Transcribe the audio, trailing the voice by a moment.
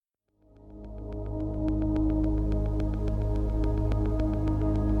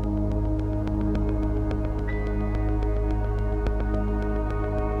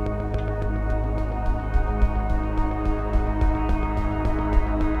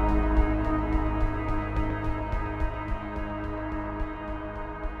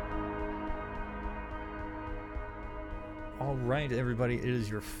right, everybody, it is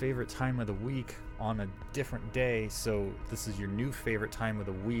your favorite time of the week on a different day. So this is your new favorite time of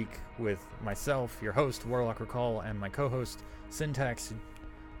the week with myself, your host, Warlock Recall, and my co-host, Syntax.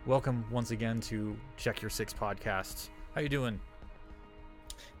 Welcome once again to Check Your Six Podcasts. How you doing?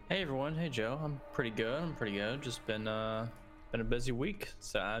 Hey everyone, hey Joe. I'm pretty good. Just been a busy week.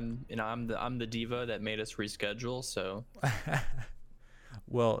 So I'm the diva that made us reschedule. So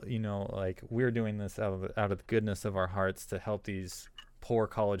Well, we're doing this out of the goodness of our hearts to help these poor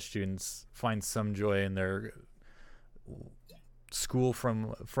college students find some joy in their school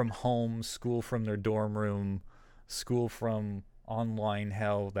from home, school from their dorm room, school from online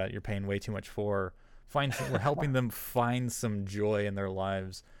hell that you're paying way too much for. We're helping them find some joy in their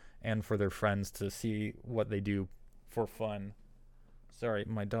lives and for their friends to see what they do for fun. Sorry,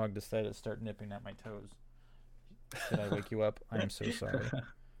 my dog decided to start nipping at my toes. Did I wake you up? I am so sorry.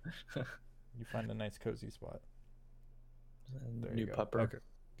 You find a nice cozy spot. There new you go. pupper. Okay.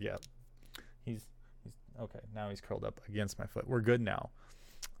 Yeah. He's okay. Now he's curled up against my foot. We're good now.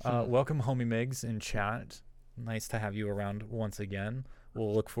 Welcome, Homie Migs in chat. Nice to have you around once again.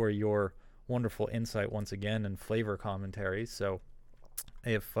 We'll look for your wonderful insight once again and flavor commentary. So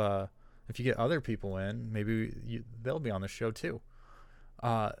if you get other people in, maybe they'll be on the show too.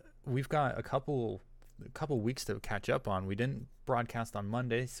 We've got a couple weeks to catch up on. We didn't broadcast on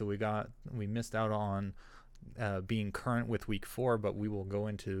Monday, so we missed out on being current with week 4, but we will go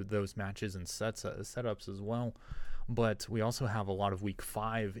into those matches and setups as well. But we also have a lot of week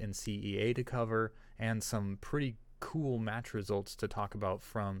 5 in CEA to cover and some pretty cool match results to talk about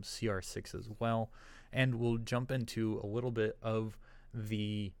from CR6 as well. And we'll jump into a little bit of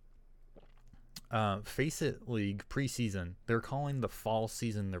the Face It League preseason. They're calling the fall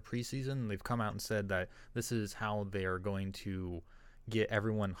season their preseason. They've come out and said that this is how they are going to get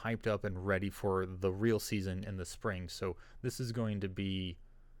everyone hyped up and ready for the real season in the spring. So this is going to be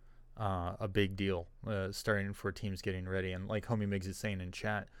a big deal, starting for teams getting ready. And like Homie Migs is saying in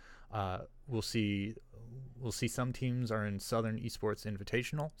chat, we'll see some teams are in Southern Esports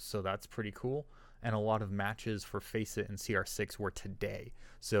Invitational, so that's pretty cool. And a lot of matches for Face It and CR6 were today.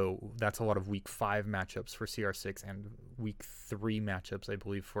 So that's a lot of week 5 matchups for CR6 and week 3 matchups, I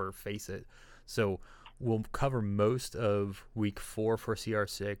believe, for Face It. So we'll cover most of week 4 for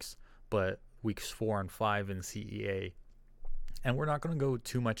CR6, but weeks 4 and 5 in CEA. And we're not going to go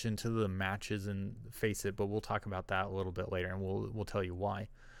too much into the matches in Face It, but we'll talk about that a little bit later, and we'll tell you why.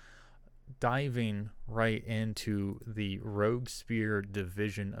 Diving right into the Rogue Spear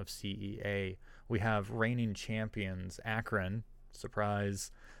division of CEA, we have reigning champions Akron, surprise,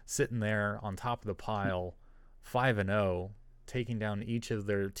 sitting there on top of the pile, 5-0, taking down each of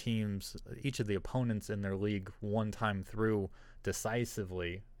their teams, each of the opponents in their league one time through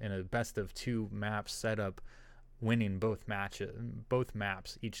decisively in a best of 2 map setup, winning both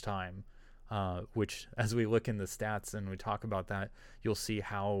maps each time, which as we look in the stats and we talk about that, you'll see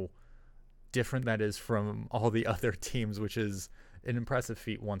how different that is from all the other teams, which is an impressive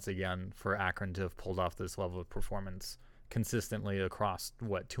feat once again for Akron to have pulled off this level of performance consistently across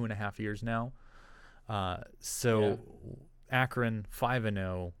 2.5 years now. Akron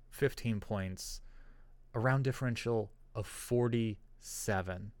 5-0, 15 points, a round differential of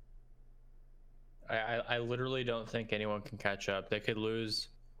 47. I literally don't think anyone can catch up. They could lose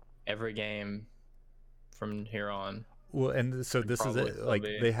every game from here on. Well, and so this is it. Like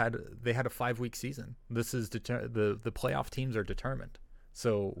they had a 5-week season. This is the playoff teams are determined.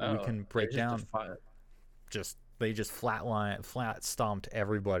 So we can break down. They just flat stomped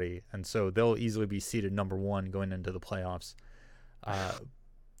everybody, and so they'll easily be seeded number 1 going into the playoffs.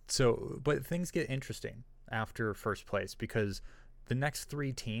 But things get interesting after first place because the next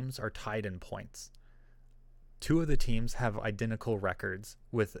 3 teams are tied in points. 2 of the teams have identical records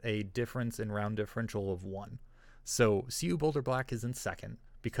with a difference in round differential of 1. So CU Boulder Black is in second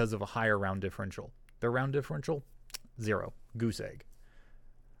because of a higher round differential. Their round differential, 0, goose egg,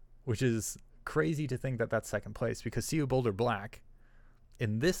 which is crazy to think that that's second place because CU Boulder Black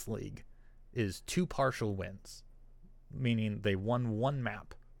in this league is 2 partial wins, meaning they won 1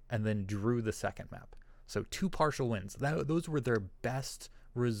 map and then drew the second map. So 2 partial wins. Those were their best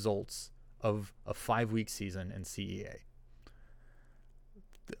results of a 5-week season in CEA.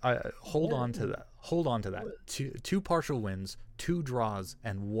 Hold on to that. Two partial wins, 2 draws,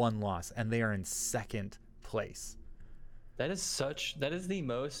 and 1 loss, and they are in second place. That is the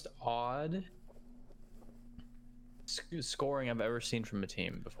most odd scoring I've ever seen from a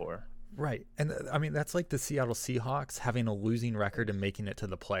team before. Right, and I mean that's like the Seattle Seahawks having a losing record and making it to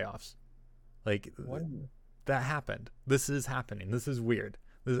the playoffs. Like that happened. This is happening. This is weird.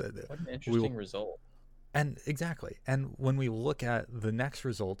 What an interesting result. And exactly. And when we look at the next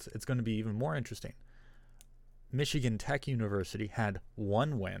results, it's going to be even more interesting. Michigan Tech University had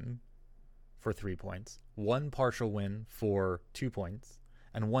one win for 3 points, one partial win for 2 points,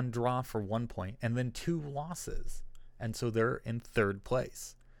 and one draw for 1 point, and then two losses. And so they're in third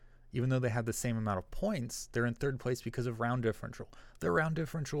place. Even though they had the same amount of points, they're in third place because of round differential. Their round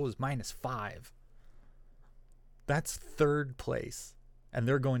differential is -5. That's third place, and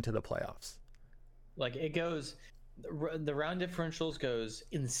they're going to the playoffs. Like it goes, the round differentials goes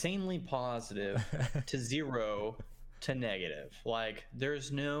insanely positive to 0 to negative. Like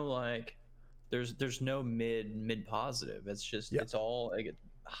there's no there's no mid positive. It's just it's all like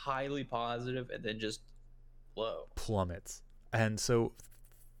highly positive and then just low plummets. And so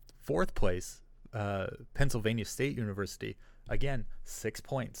fourth place, Pennsylvania State University, again 6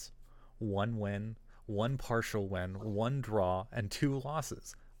 points, one win, one partial win, one draw, and two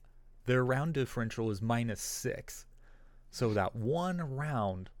losses. Their round differential is -6. So that one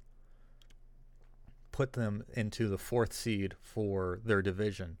round put them into the fourth seed for their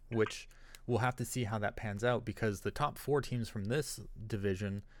division, which we'll have to see how that pans out, because the top 4 teams from this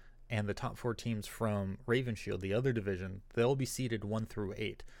division and the top 4 teams from Ravenshield, the other division, they'll be seeded 1 through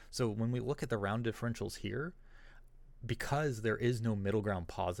 8. So when we look at the round differentials here, because there is no middle ground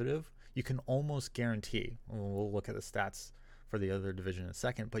positive, you can almost guarantee, we'll look at the stats for the other division in a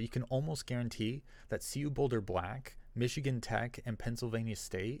second, but you can almost guarantee that CU Boulder Black, Michigan Tech, and Pennsylvania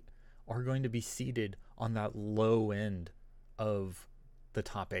State are going to be seated on that low end of the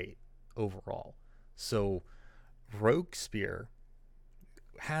top 8 overall. So Rogue Spear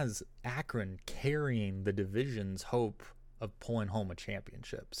has Akron carrying the division's hope of pulling home a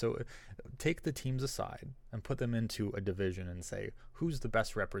championship. So take the teams aside and put them into a division and say, who's the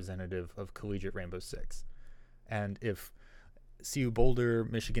best representative of Collegiate Rainbow Six? And if CU Boulder,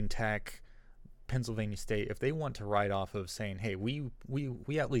 Michigan Tech, Pennsylvania State, if they want to ride off of saying, hey, we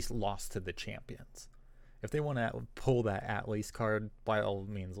at least lost to the champions, if they want to pull that at least card, by all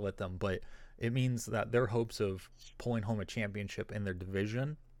means let them, but it means that their hopes of pulling home a championship in their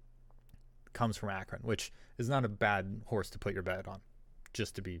division comes from Akron, which is not a bad horse to put your bet on,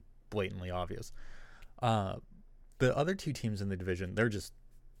 just to be blatantly obvious. The other 2 teams in the division, they're just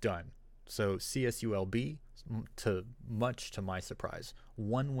done. So CSULB, much to my surprise,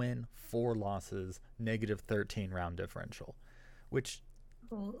 1 win, 4 losses, -13 round differential, which,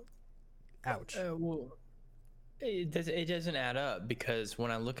 ouch. Well, it doesn't add up, because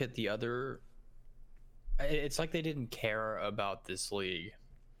when I look at the other, it's like they didn't care about this league.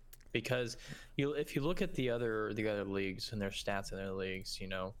 Because if you look at the other leagues and their stats in their leagues,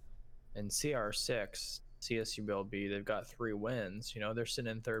 in CR6, CSULB, they've got 3 wins. They're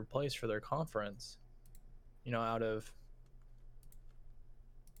sitting in third place for their conference. Out of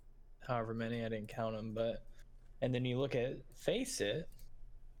however many, I didn't count them, but and then you look at Face It.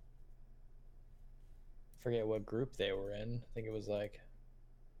 I forget what group they were in. I think it was like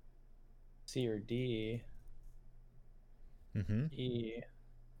C or D. E.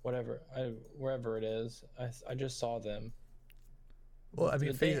 Whatever, wherever it is, I just saw them. Well, I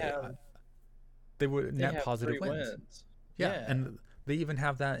mean, they were net positive wins. Yeah, and they even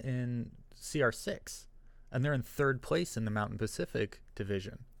have that in CR6, and they're in third place in the Mountain Pacific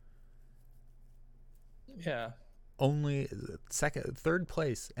division. Yeah. Only third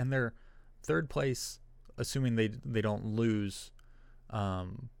place, and they're third place, assuming they don't lose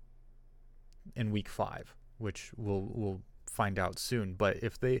in week 5, which we'll find out soon. But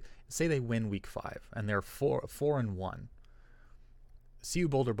if they say they win week 5 and they're 4-1, CU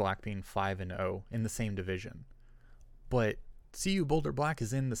Boulder Black being 5-0 in the same division, but CU Boulder Black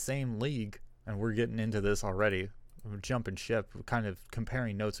is in the same league, and we're getting into this already. We're jumping ship, kind of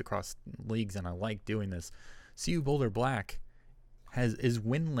comparing notes across leagues, and I like doing this. CU Boulder Black is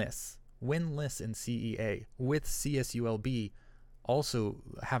winless in CEA, with CSULB also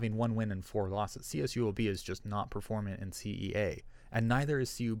having 1 win and 4 losses. CSULB is just not performing in CEA, and neither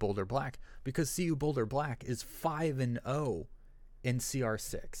is CU Boulder Black, because CU Boulder Black is 5-0 in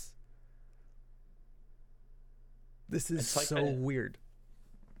CR6. This is like so weird.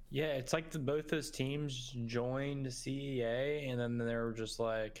 Yeah, it's like both those teams joined CEA, and then they were just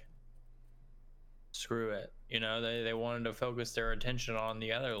like, screw it. They wanted to focus their attention on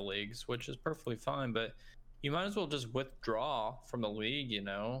the other leagues, which is perfectly fine, but you might as well just withdraw from the league,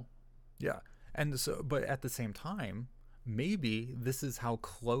 Yeah. And so, but at the same time, maybe this is how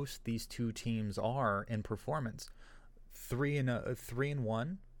close these 2 teams are in performance.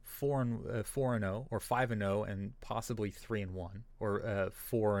 3-1, 4-0, or 5-0, and possibly 3-1, or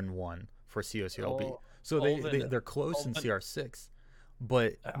 4-1 for CSULB. So they're close in CR6,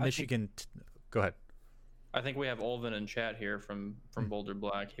 but Michigan. Go ahead. I think we have Olvin in chat here from Boulder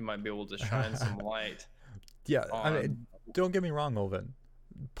Black. He might be able to shine some light Yeah, I on. mean, don't get me wrong, Olvin.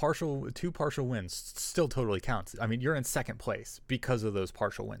 Two partial wins still totally counts. I mean, you're in second place because of those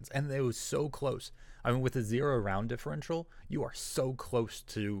partial wins, and it was so close. I mean, with a 0 round differential, you are so close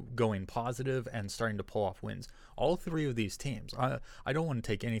to going positive and starting to pull off wins. All three of these teams, I don't want to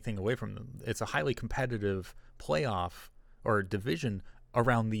take anything away from them. It's a highly competitive playoff or division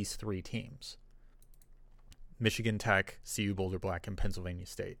around these three teams: Michigan Tech, CU Boulder Black, and Pennsylvania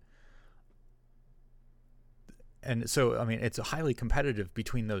State. And so, I mean, it's a highly competitive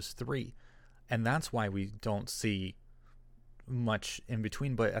between those three. And that's why we don't see much in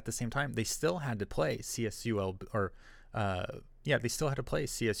between. But at the same time, they still had to play CSUL they still had to play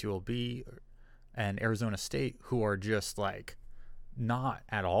CSULB and Arizona State, who are just like not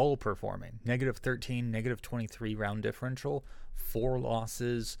at all performing. -13, -23 round differential, 4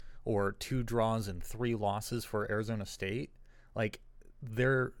 losses or 2 draws and 3 losses for Arizona State. Like,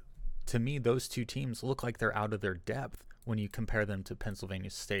 to me, those two teams look like they're out of their depth when you compare them to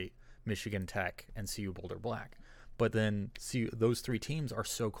Pennsylvania State, Michigan Tech, and CU Boulder Black. But then those three teams are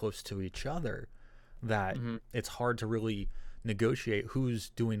so close to each other that it's hard to really negotiate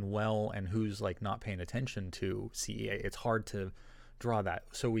who's doing well and who's like not paying attention to CEA. It's hard to draw that.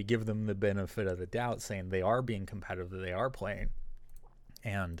 So we give them the benefit of the doubt, saying they are being competitive, that they are playing.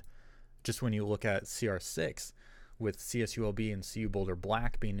 And just when you look at CR6, with CSULB and CU Boulder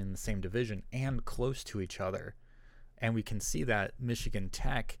Black being in the same division and close to each other, and we can see that Michigan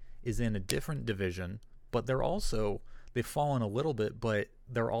Tech is in a different division, but they've fallen a little bit, but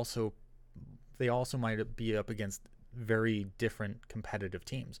they also might be up against very different competitive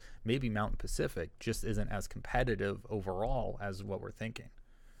teams. Maybe Mountain Pacific just isn't as competitive overall as what we're thinking.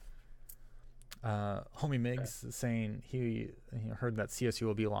 Homie Miggs is saying he heard that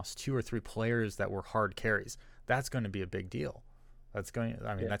CSULB lost 2 or 3 players that were hard carries. That's going to be a big deal.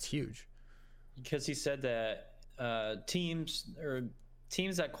 That's huge. Because he said that teams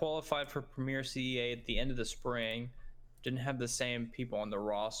that qualified for Premier CEA at the end of the spring didn't have the same people on the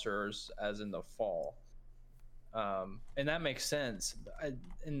rosters as in the fall, and that makes sense.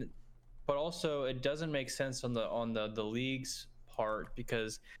 But also it doesn't make sense on the league's part,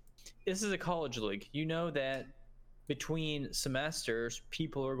 because this is a college league. You know that between semesters,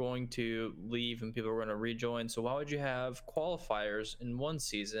 people are going to leave and people are going to rejoin. So why would you have qualifiers in one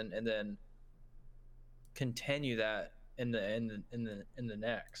season and then continue that in the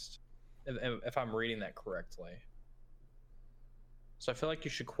next? If I'm reading that correctly. So I feel like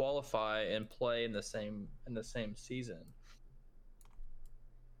you should qualify and play in the same season.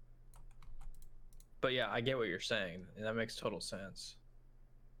 But yeah, I get what you're saying, and that makes total sense.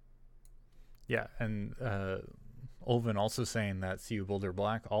 Yeah, and Olvin also saying that CU Boulder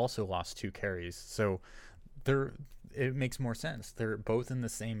Black also lost 2 carries. So it makes more sense. They're both in the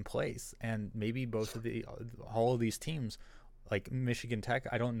same place, and maybe all of these teams, like Michigan Tech,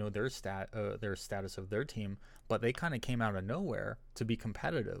 I don't know their status of their team, but they kind of came out of nowhere to be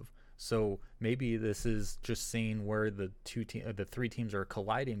competitive. So maybe this is just seeing where the 3 teams are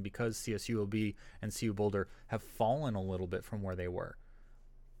colliding, because CSULB and CU Boulder have fallen a little bit from where they were,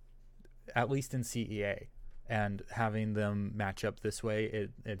 at least in CEA. And having them match up this way,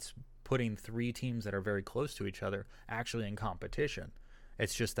 it's putting 3 teams that are very close to each other actually in competition.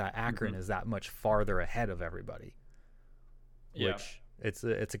 It's just that Akron is that much farther ahead of everybody. Yeah. Which it's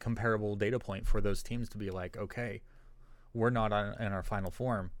a comparable data point for those teams to be like, okay, we're not in our final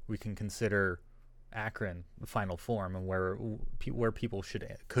form. We can consider Akron the final form and where people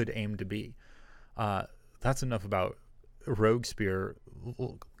could aim to be. That's enough about Rogue Spear.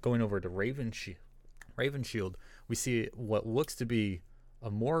 Going over to Raven Shield, we see what looks to be a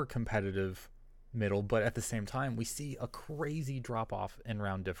more competitive middle, but at the same time, we see a crazy drop off in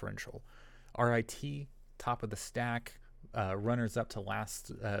round differential. RIT, top of the stack, runners up to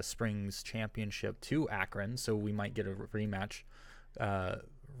last spring's championship to Akron, so we might get a rematch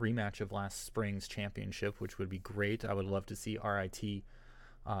of last spring's championship, which would be great. I would love to see RIT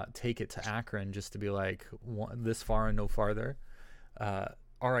take it to Akron, just to be like, this far and no farther.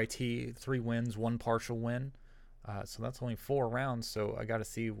 RIT 3 wins, 1 partial win, so that's only 4 rounds. So I got to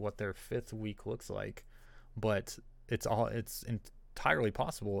see what their 5th week looks like, but it's entirely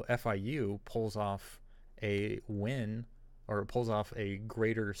possible FIU pulls off a win or pulls off a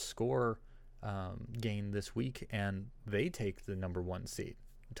greater score gain this week, and they take the number 1 seed.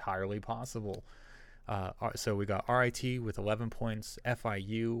 Entirely possible. So we got RIT with 11 points,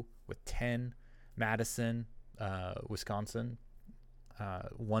 FIU with 10, Madison, Wisconsin,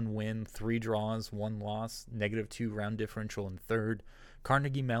 1 win, 3 draws, 1 loss, -2 round differential in 3rd.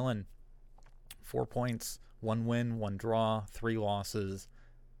 Carnegie Mellon 4 points, 1 win, 1 draw, 3 losses,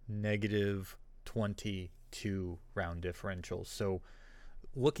 negative 22 round differential. So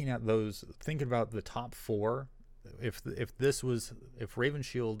looking at those, thinking about the top 4, if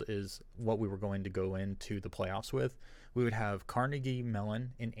Ravenshield is what we were going to go into the playoffs with, we would have Carnegie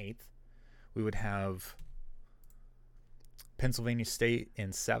Mellon in 8th. We would have Pennsylvania State in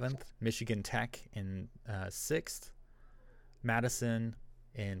 7th, Michigan Tech in 6th, Madison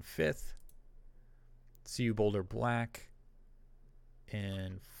in 5th, CU Boulder Black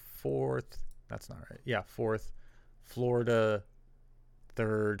in 4th. That's not right. Yeah, 4th. Florida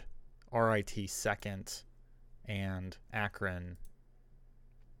 3rd, RIT 2nd, and Akron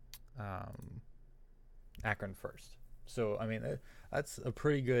 1st. So I mean that's a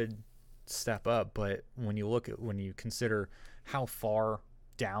pretty good step up, but when you consider how far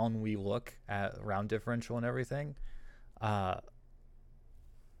down we look at round differential and everything,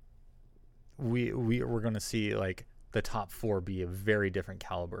 we're going to see like the top 4 be a very different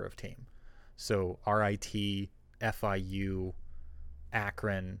caliber of team. So RIT, FIU,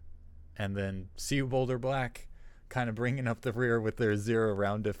 Akron, and then CU Boulder Black kind of bringing up the rear with their 0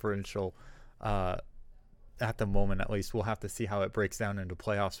 round differential. At the moment, at least, we'll have to see how it breaks down into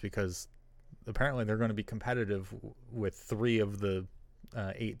playoffs, because apparently they're going to be competitive with 3 of the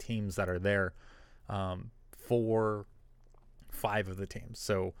 8 teams that are there, 5 of the teams.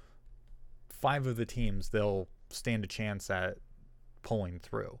 So 5 of the teams, they'll stand a chance at pulling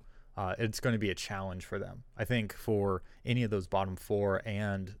through. It's going to be a challenge for them. I think for any of those bottom 4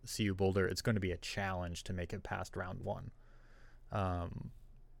 and CU Boulder, it's going to be a challenge to make it past round 1.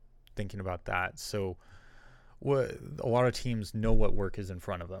 Thinking about that. So a lot of teams know what work is in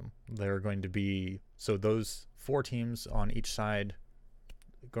front of them. They're going to be, so those 4 teams on each side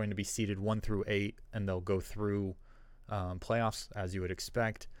going to be seeded 1 through 8, and they'll go through playoffs as you would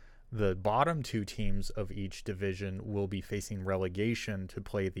expect. The bottom 2 teams of each division will be facing relegation to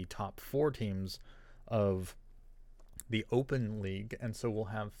play the top 4 teams of the Open League, and so we'll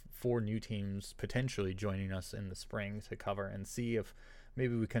have 4 new teams potentially joining us in the spring to cover and see if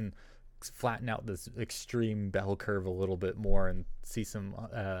maybe we can flatten out this extreme bell curve a little bit more and see some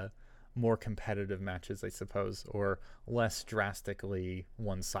more competitive matches, I suppose, or less drastically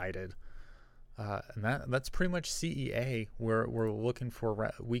one-sided. And that's pretty much CEA. We're looking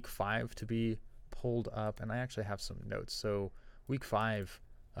for week 5 to be pulled up, and I actually have some notes. So week 5,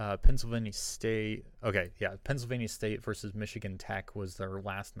 Pennsylvania State. Okay, yeah, Pennsylvania State versus Michigan Tech was their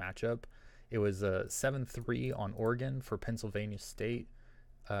last matchup. It was a 7-3 on Oregon for Pennsylvania State,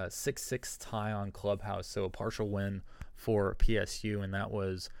 6-6 tie on Clubhouse, so a partial win for PSU, and that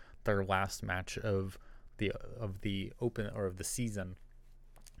was their last match of the open or of the season.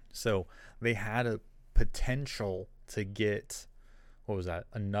 So they had a potential to get, what was that,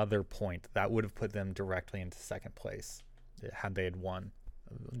 another point that would have put them directly into second place had they had won,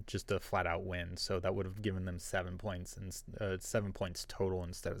 just a flat out win. So that would have given them 7 points and 7 points total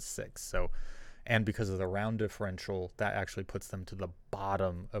instead of 6. So, and because of the round differential, that actually puts them to the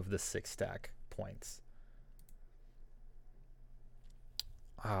bottom of the 6-stack points.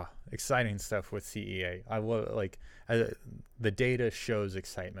 Exciting stuff with CEA. I love, the data shows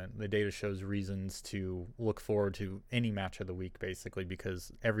excitement. The data shows reasons to look forward to any match of the week, basically,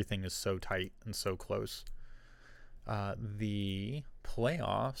 because everything is so tight and so close. The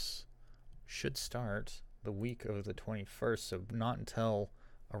playoffs should start the week of the 21st, so not until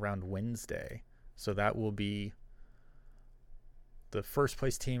around Wednesday. So that will be the first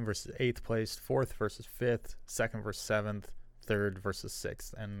place team versus 8th place, 4th versus 5th, 2nd versus 7th, 3rd versus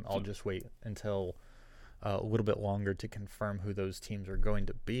 6th, and I'll just wait until a little bit longer to confirm who those teams are going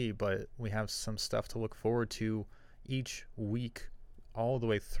to be, but we have some stuff to look forward to each week all the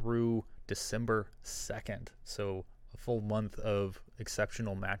way through December 2nd, so a full month of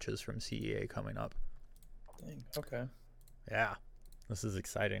exceptional matches from CEA coming up. Okay. Yeah, this is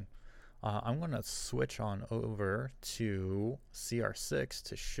exciting. I'm going to switch on over to CR6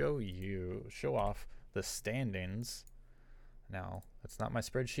 to show off the standings. Now, that's not my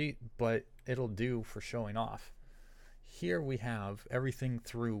spreadsheet, but it'll do for showing off. Here we have everything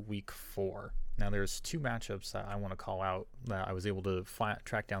through week 4. Now, there's 2 matchups that I want to call out that I was able to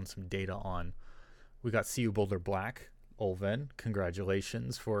track down some data on. We got CU Boulder Black. Olven,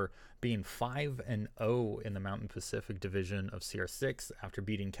 congratulations for being 5-0 in the Mountain Pacific division of CR6 after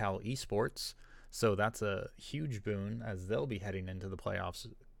beating Cal Esports. So that's a huge boon, as they'll be heading into the playoffs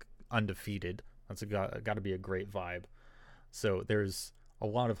undefeated. That's got to be a great vibe. So there's a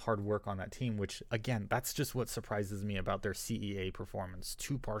lot of hard work on that team, which, again, that's just what surprises me about their CEA performance.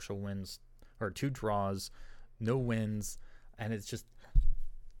 2 partial wins, or 2 draws, no wins, and it's just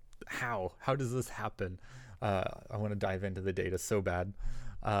How does this happen? I want to dive into the data so bad.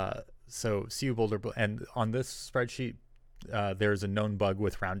 So CU Boulder, and on this spreadsheet, there's a known bug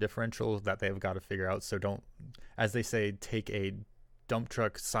with round differential that they've got to figure out. So don't, as they say, take a dump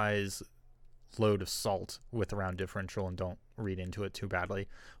truck size load of salt with the round differential and don't read into it too badly.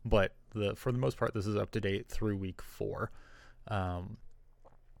 But for the most part, this is up to date through week 4.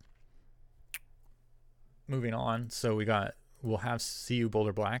 Moving on, so we'll have CU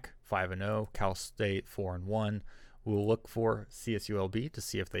Boulder Black 5-0, Cal State 4-1. We'll look for CSULB to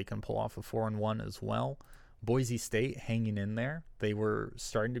see if they can pull off a 4-1 as well. Boise State hanging in there. They were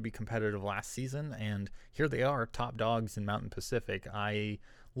starting to be competitive last season, and here they are, top dogs in Mountain Pacific. I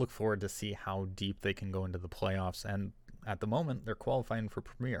look forward to see how deep they can go into the playoffs, and at the moment, they're qualifying for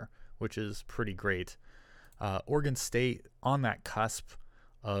Premier, which is pretty great. Oregon State on that cusp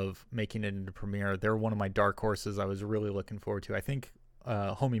of making it into Premier. They're one of my dark horses I was really looking forward to. I think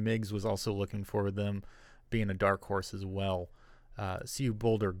Homie Miggs was also looking for them being a dark horse as well. CU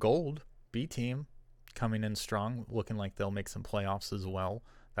Boulder Gold, B team, coming in strong, looking like they'll make some playoffs as well.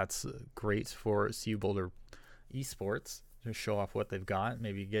 That's great for CU Boulder esports to show off what they've got,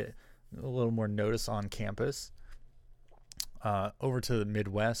 maybe get a little more notice on campus. Over to the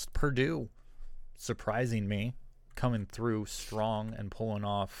Midwest, Purdue, surprising me, coming through strong and pulling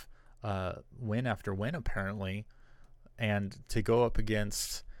off win after win apparently, and to go up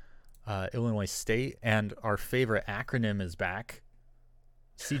against Illinois State, and our favorite acronym is back,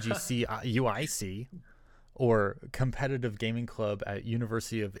 CGC UIC, or Competitive Gaming Club at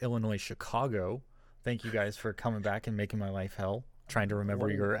University of Illinois Chicago. Thank you guys for coming back and making my life hell trying to remember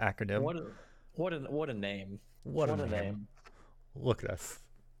your acronym. What a name. What a name. Look at us.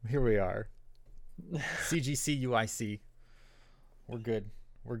 Here we are. CGC UIC. We're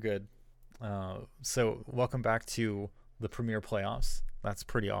good. So welcome back to the Premier Playoffs. That's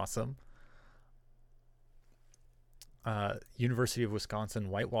pretty awesome. University of Wisconsin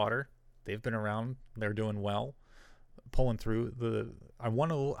Whitewater, they've been around. They're doing well, pulling through. I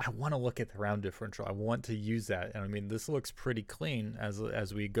want to look at the round differential. I want to use that, and I mean this looks pretty clean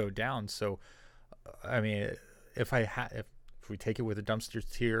as we go down. So, I mean, if we take it with a dumpster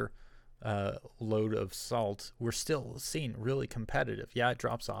tier load of salt, we're still seeing really competitive. Yeah, it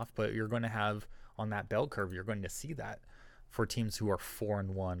drops off, but you're going to have on that bell curve, you're going to see that for teams who are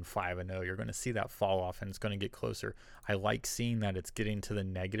 4-1, 5-0, you're going to see that fall off, and it's going to get closer. I like seeing that it's getting to the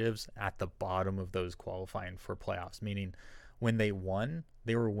negatives at the bottom of those qualifying for playoffs, meaning when they won,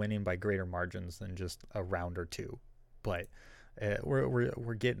 they were winning by greater margins than just a round or two. But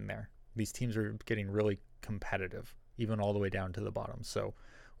we're getting there. These teams are getting really competitive, even all the way down to the bottom. So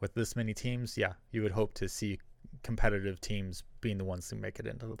with this many teams, yeah, you would hope to see competitive teams being the ones who make it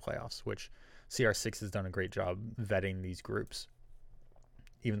into the playoffs, which CR6 has done a great job vetting these groups,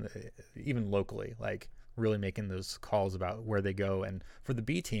 even locally, like really making those calls about where they go. And for the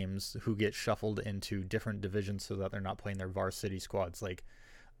B teams who get shuffled into different divisions so that they're not playing their varsity squads, like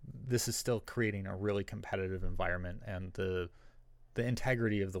this is still creating a really competitive environment, and the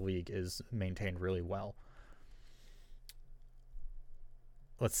integrity of the league is maintained really well.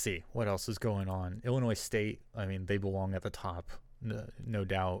 Let's see what else is going on. Illinois State, I mean, they belong at the top, no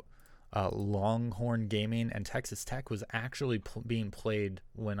doubt. Longhorn Gaming and Texas Tech was actually being played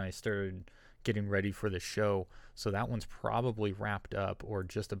when I started getting ready for the show, so that one's probably wrapped up or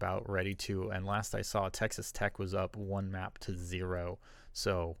just about ready to. And last I saw, Texas Tech was up 1-0,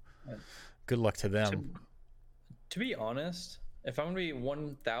 so good luck to them. To be honest, if I'm going to be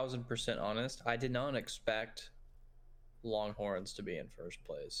 1,000% honest, I did not expect Longhorns to be in first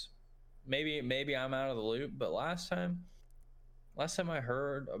place. Maybe I'm out of the loop, but last time I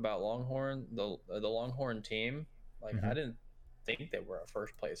heard about Longhorn, the Longhorn team, like I didn't think they were a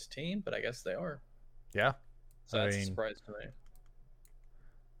first place team, but I guess they are. Yeah. So that's a surprise to me.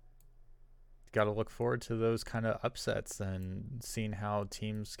 Got to look forward to those kind of upsets and seeing how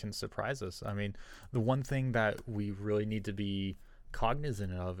teams can surprise us. I mean, the one thing that we really need to be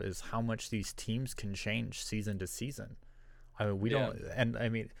cognizant of is how much these teams can change season to season. I mean, we don't, and I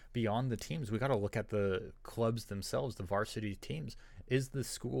mean, beyond the teams, we got to look at the clubs themselves, the varsity teams. Is the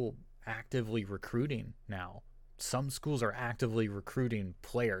school actively recruiting now? Some schools are actively recruiting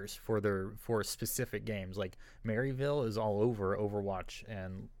players for specific games. Like Maryville is all over Overwatch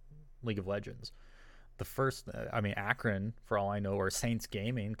and League of Legends. Akron, for all I know, or Saints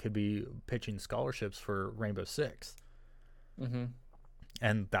Gaming could be pitching scholarships for Rainbow Six.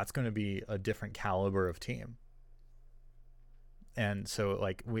 And that's going to be a different caliber of team. And so,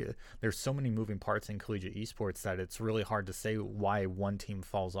 like, there's so many moving parts in collegiate esports that it's really hard to say why one team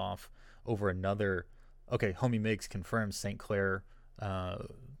falls off over another. Okay, Homie Miggs confirms St. Clair Yeah.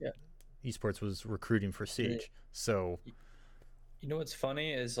 esports was recruiting for Siege. So You know what's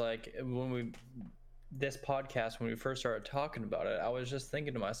funny is like this podcast, when we first started talking about it, I was just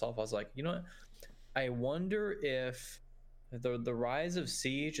thinking to myself, I was like, you know what? I wonder if the rise of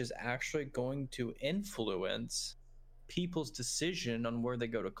Siege is actually going to influence people's decision on where they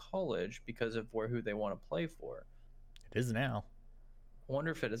go to college because of who they want to play for. it is now. I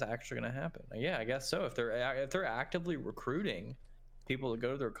wonder if it is actually going to happen. Yeah, I guess so. If they're actively recruiting people to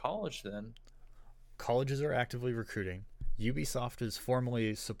go to their college, then Colleges are actively recruiting. Ubisoft is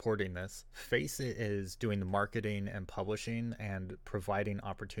formally supporting this. Faceit is doing the marketing and publishing and providing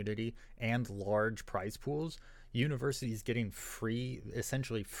opportunity and large prize pools. Universities getting free,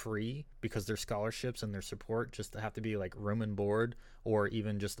 essentially free, because their scholarships and their support just have to be like room and board or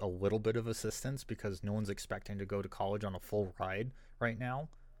even just a little bit of assistance because no one's expecting to go to college on a full ride right now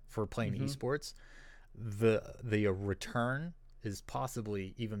for playing esports. The return is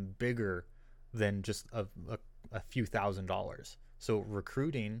possibly even bigger than just a few $1,000s. So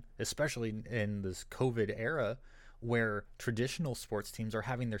recruiting, especially in this COVID era where traditional sports teams are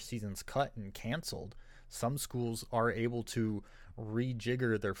having their seasons cut and canceled, some schools are able to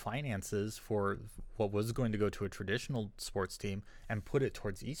rejigger their finances for what was going to go to a traditional sports team and put it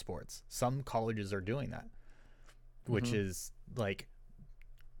towards esports. Some colleges are doing that, which is like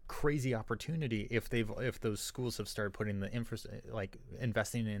crazy opportunity if those schools have started putting like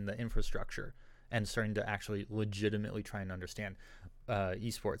investing in the infrastructure and starting to actually legitimately try and understand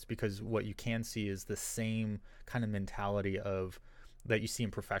esports, because what you can see is the same kind of mentality of that you see in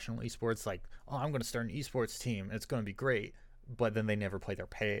professional esports, like, oh, I'm going to start an esports team and it's going to be great, but then they never pay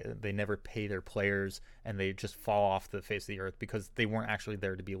their players and they just fall off the face of the earth because they weren't actually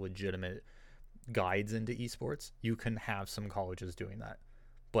there to be legitimate guides into esports. You can have some colleges doing that,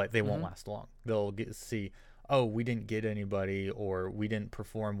 but they won't last long. They'll see, oh, we didn't get anybody, or we didn't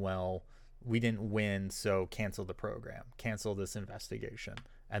perform well, we didn't win, so cancel the program, cancel this investigation,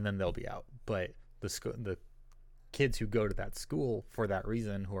 and then they'll be out. But the kids who go to that school for that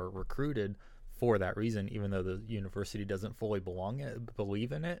reason, who are recruited for that reason, even though the university doesn't fully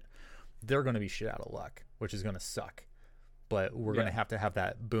believe in it, they're going to be shit out of luck, which is going to suck. But we're going to have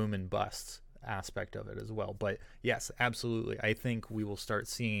that boom and bust aspect of it as well. But yes, absolutely, I think we will start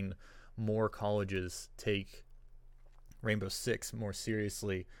seeing more colleges take Rainbow Six more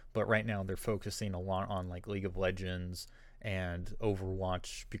seriously, but right now they're focusing a lot on like League of Legends and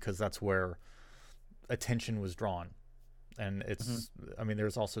Overwatch because that's where attention was drawn. And it's I mean,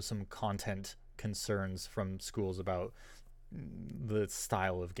 there's also some content concerns from schools about the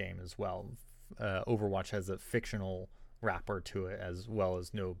style of game as well. Overwatch has a fictional wrapper to it as well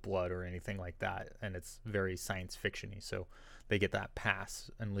as no blood or anything like that, and it's very science fiction-y, so they get that pass.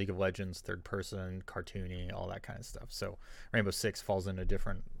 And League of Legends, third person, cartoony, all that kind of stuff. So Rainbow Six falls in a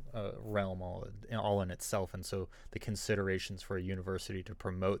different realm all in itself, and so the considerations for a university to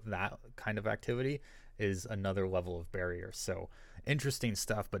promote that kind of activity is another level of barrier. So interesting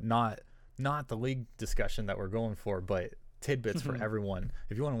stuff, but not the league discussion that we're going for, but tidbits for everyone.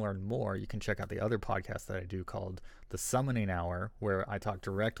 If you want to learn more, you can check out the other podcast that I do called The Summoning Hour, where I talk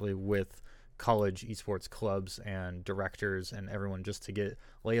directly with college esports clubs and directors and everyone just to get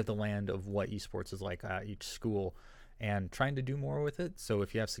lay of the land of what esports is like at each school and trying to do more with it. So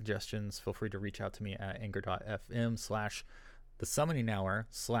if you have suggestions, feel free to reach out to me at anchor.fm/The Summoning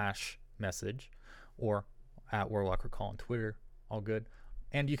Hour/message or at Warlock Recall on Twitter. All good.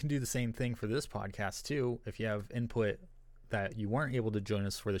 And you can do the same thing for this podcast too. If you have input that you weren't able to join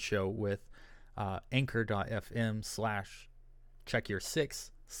us for the show with,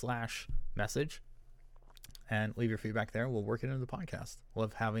 anchor.fm/checkyour6/message and leave your feedback there. We'll work it into the podcast.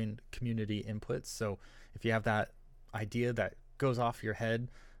 Love having community inputs. So if you have that idea that goes off your head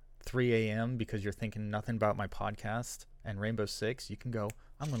 3 a.m. because you're thinking nothing about my podcast and Rainbow Six, you can go,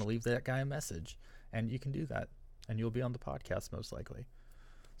 I'm going to leave that guy a message, and you can do that and you'll be on the podcast most likely.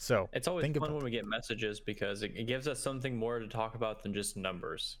 So it's always fun when we get messages because it gives us something more to talk about than just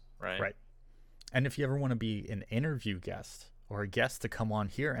numbers, right? Right. And if you ever want to be an interview guest or a guest to come on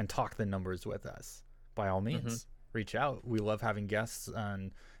here and talk the numbers with us, by all means, reach out. We love having guests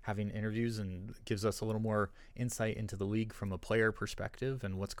and having interviews, and it gives us a little more insight into the league from a player perspective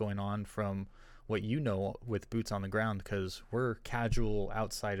and what's going on from what you know with boots on the ground, because we're casual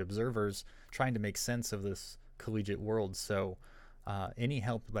outside observers trying to make sense of this collegiate world. So any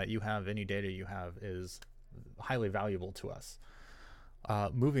help that you have, any data you have is highly valuable to us.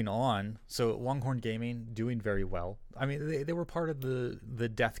 Moving on, so Longhorn Gaming doing very well. I mean, they were part of the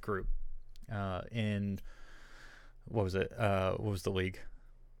death group in what was it? What was the league?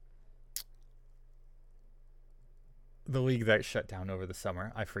 the league that shut down over the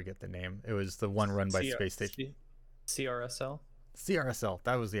summer. I forget the name. It was the one run by Space Station. CRSL. CRSL,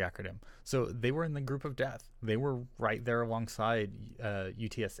 that was the acronym. So they were in the group of death. They were right there alongside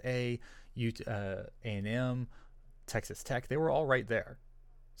UTSA, A&M, Texas Tech. They were all right there.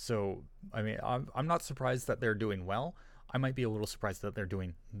 So, I mean, I'm not surprised that they're doing well. I might be a little surprised that they're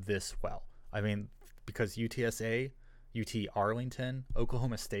doing this well. I mean, because UTSA, UT Arlington,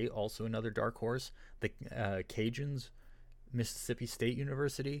 Oklahoma State, also another dark horse, the Cajuns, Mississippi State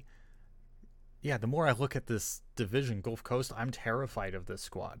University. Yeah, the more I look at this division, Gulf Coast, I'm terrified of this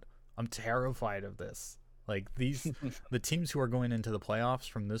squad. I'm terrified of this. Like these, the teams who are going into the playoffs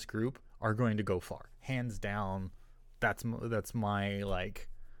from this group are going to go far, hands down. That's my like,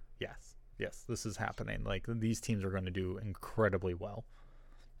 yes, this is happening. Like these teams are going to do incredibly well.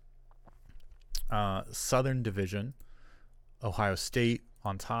 Southern Division, Ohio State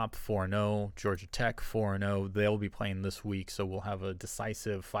on top, 4-0. Georgia Tech 4-0. They'll be playing this week, so we'll have a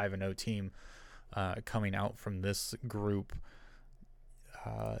decisive 5-0 team coming out from this group.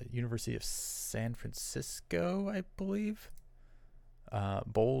 University of San Francisco, I believe.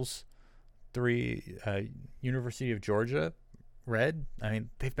 Bowls 3. University of Georgia, Red. I mean,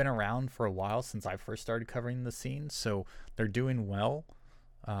 they've been around for a while since I first started covering the scene, so they're doing well.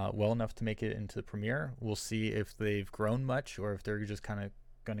 Well enough to make it into the Premier. We'll see if they've grown much or if they're just kind of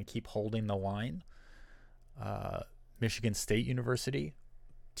going to keep holding the line. Michigan State University,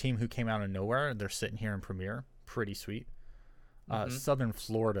 team who came out of nowhere. They're sitting here in Premier. Pretty sweet. Southern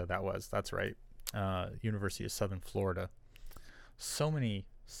Florida, that's right. University of Southern Florida. So many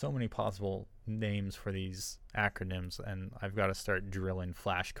possible names for these acronyms, and I've got to start drilling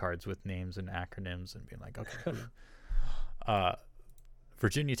flashcards with names and acronyms and being like, okay.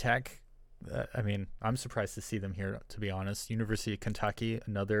 Virginia Tech, I mean, I'm surprised to see them here, to be honest. University of Kentucky,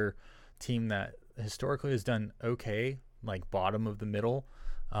 another team that historically has done okay, like bottom of the middle.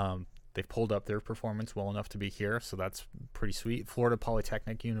 They've pulled up their performance well enough to be here, so that's pretty sweet. Florida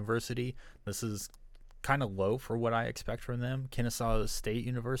Polytechnic University, this is kind of low for what I expect from them. Kennesaw State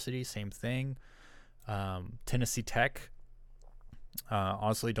University, same thing. Tennessee Tech,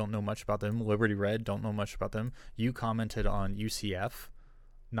 honestly don't know much about them. Liberty Red, don't know much about them. You commented on UCF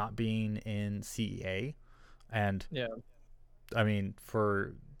not being in CEA, and yeah, I mean,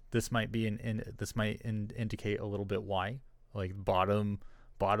 for this might be indicate a little bit why, like bottom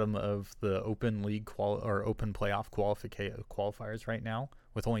of the open league or open playoff qualifiers right now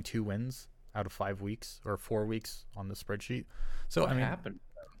with only 2 wins out of 5 weeks or 4 weeks on the spreadsheet. So what I mean, happened?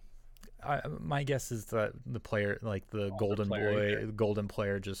 My guess is that the player, like the golden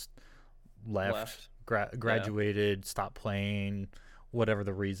player, just left. Graduated, stopped playing, whatever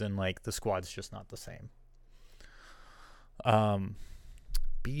the reason. Like the squad's just not the same.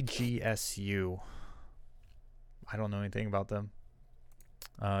 BGSU, I don't know anything about them.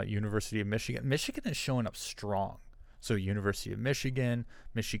 University of Michigan is showing up strong. So University of Michigan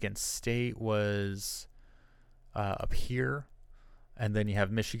State was up here, and then you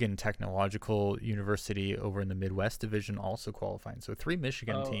have Michigan Technological University over in the Midwest Division also qualifying. So 3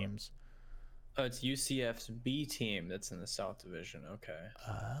 Michigan teams. Oh, it's UCF's B team that's in the South Division. Okay.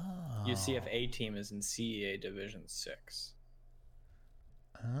 Oh. UCF A team is in CEA Division 6.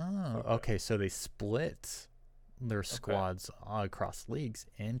 Oh, okay. So they split their squads across leagues.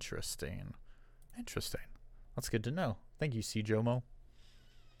 Interesting. That's good to know. Thank you, CJOMO.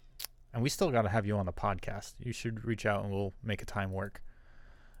 And we still got to have you on the podcast. You should reach out and we'll make a time work.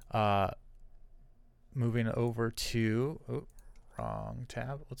 Moving over to wrong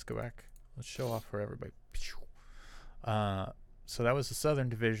tab. Let's go back. Let's show off for everybody. So that was the Southern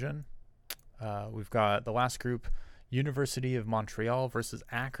Division. We've got the last group, University of Montreal versus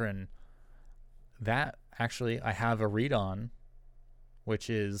Akron. That actually I have a read on, which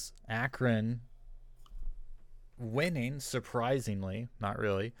is Akron winning, surprisingly, not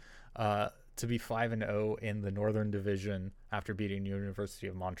really, to be 5-0 in the Northern Division after beating University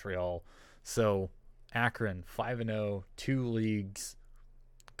of Montreal. So Akron 5-0, 2 leagues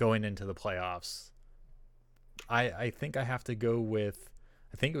going into the playoffs. I think I have to go with,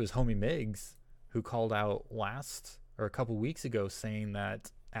 I think it was Homie Miggs who called out a couple weeks ago saying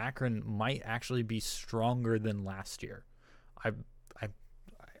that Akron might actually be stronger than last year. I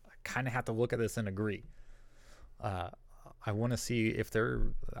kind of have to look at this and agree. I want to see if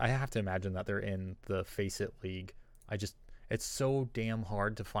I have to imagine that they're in the Face It League. It's so damn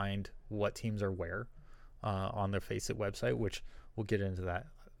hard to find what teams are where on their Face It website, which we'll get into that.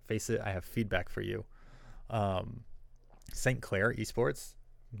 Face It, I have feedback for you. St. Clair Esports,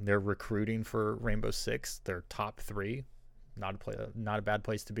 they're recruiting for Rainbow Six. They're top 3. Not a bad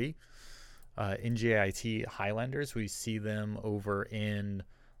place to be. NJIT Highlanders, we see them over in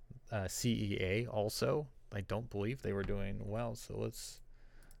CEA also. I don't believe they were doing well, so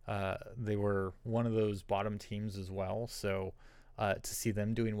they were one of those bottom teams as well. So to see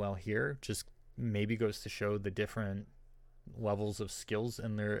them doing well here just maybe goes to show the different levels of skills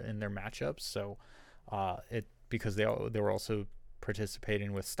in their matchups. So because they were also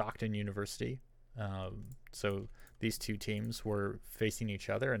participating with Stockton University. So these two teams were facing each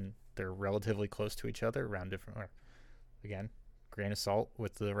other, and they're relatively close to each other. Again, grain of salt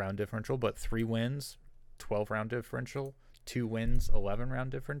with the round differential, but 3 wins, 12 round differential, 2 wins, 11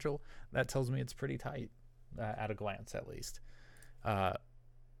 round differential. That tells me it's pretty tight at a glance, at least.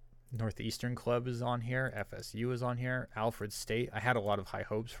 Northeastern Club is on here. FSU is on here. Alfred State, I had a lot of high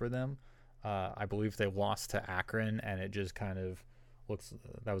hopes for them. I believe they lost to Akron, and it just kind of looks,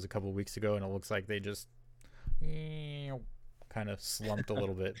 that was a couple of weeks ago, and it looks like they just kind of slumped a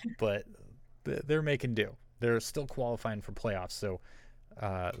little bit, but they're making do. They're still qualifying for playoffs, so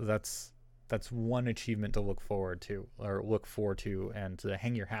that's one achievement to look forward to, and to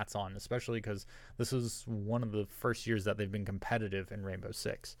hang your hats on, especially because this is one of the first years that they've been competitive in Rainbow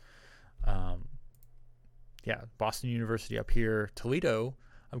Six. Boston University up here. Toledo,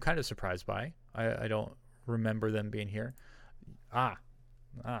 I'm kind of surprised by. I don't remember them being here.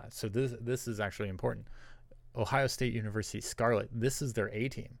 So this is actually important. Ohio State University Scarlet, this is their A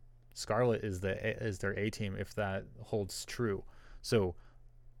team. Scarlet is their A team, if that holds true. So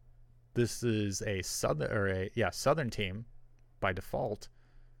this is a southern team by default,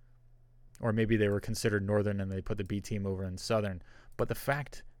 or maybe they were considered northern and they put the B team over in southern. But the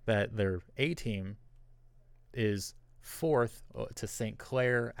fact that their A team is 4th to St.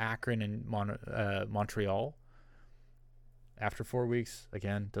 Clair, Akron, and Montreal after 4 weeks,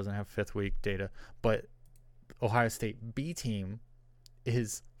 again, doesn't have 5th week data, but Ohio State B team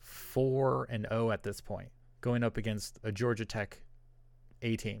is 4-0 at this point, going up against a Georgia Tech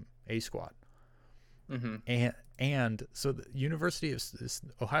A team, A squad. Mm-hmm. And so the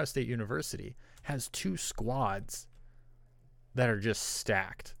Ohio State University has 2 squads that are just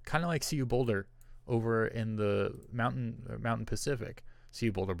stacked, kind of like CU Boulder over in the Mountain Pacific.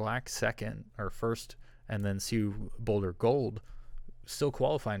 CU Boulder Black 2nd or 1st, and then CU Boulder Gold still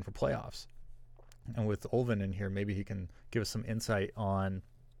qualifying for playoffs. And with Olvin in here, maybe he can give us some insight on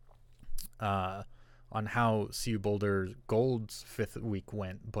how CU Boulder Gold's 5th week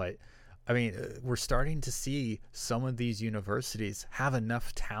went. But I mean, we're starting to see some of these universities have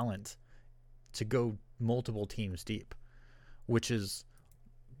enough talent to go multiple teams deep,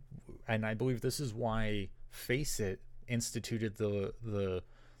 and I believe this is why Faceit instituted the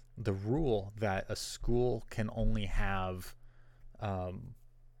rule that a school can only have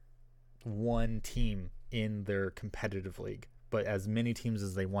one team in their competitive league, but as many teams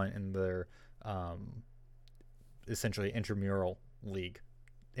as they want in their essentially intramural league,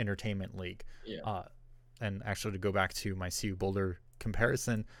 entertainment league. And actually, to go back to my CU Boulder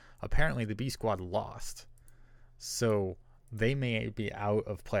comparison, apparently the B squad lost, so they may be out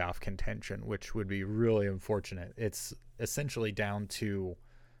of playoff contention, which would be really unfortunate. It's essentially down to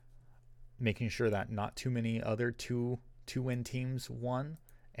making sure that not too many other two-win teams won,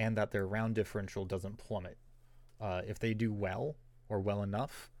 and that their round differential doesn't plummet. If they do well or well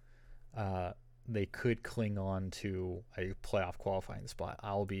enough, they could cling on to a playoff qualifying spot.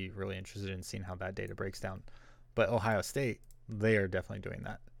 I'll be really interested in seeing how that data breaks down. But Ohio State, they are definitely doing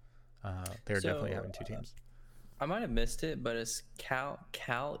that. They're definitely having 2 teams. I might have missed it, but it's Cal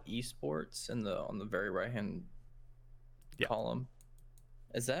Esports on the very right hand column.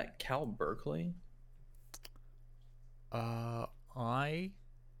 Is that Cal Berkeley? I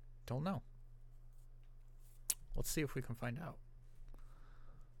don't know. Let's see if we can find out.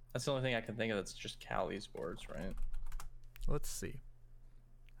 That's the only thing I can think of that's just Cal Esports, right? Let's see.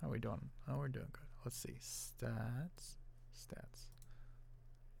 How are we doing? Oh, we're doing good. Let's see. Stats.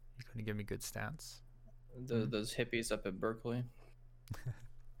 You couldn't give me good stats? Those hippies up at Berkeley.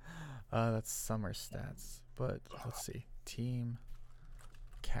 That's summer stats. But let's see. Team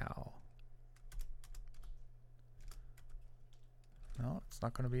Cal. No, it's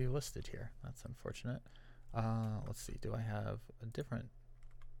not going to be listed here. That's unfortunate. Let's see. Do I have a different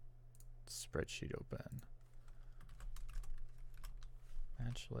spreadsheet open?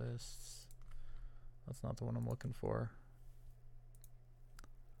 Match lists. That's not the one I'm looking for.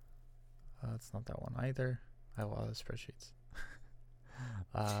 It's not that one either. I have a lot of spreadsheets.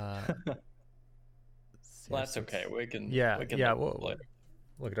 Well, that's okay. We can we'll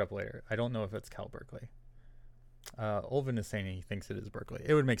look it up later. I don't know if it's Cal Berkeley. Olvin is saying he thinks it is Berkeley.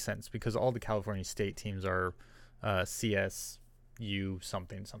 It would make sense because all the California State teams are CSU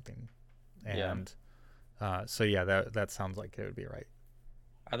something. Yeah. And so yeah, that sounds like it would be right.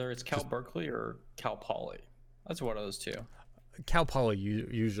 Either it's Cal Berkeley or Cal Poly. That's one of those two. Cal Poly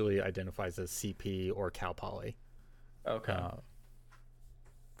usually identifies as CP or Cal Poly Okay.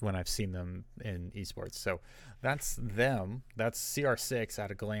 when I've seen them in esports. So that's them. That's CR6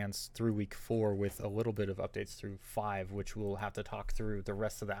 at a glance through week 4 with a little bit of updates through 5, which we'll have to talk through the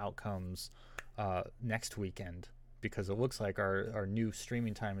rest of the outcomes next weekend, because it looks like our new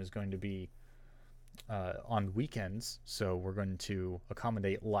streaming time is going to be on weekends. So we're going to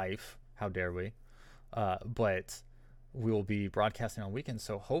accommodate life. How dare we? But we'll be broadcasting on weekends,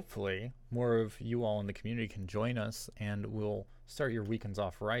 so hopefully more of you all in the community can join us, and we'll start your weekends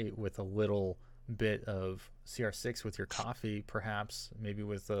off right with a little bit of CR6 with your coffee, perhaps maybe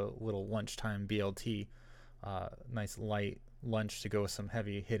with a little lunchtime BLT, nice light lunch to go with some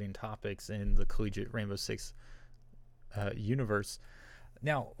heavy hitting topics in the collegiate Rainbow Six universe.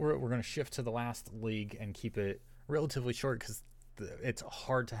 Now we're going to shift to the last league and keep it relatively short, because it's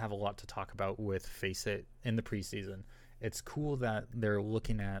hard to have a lot to talk about with FACEIT in the preseason. It's cool that they're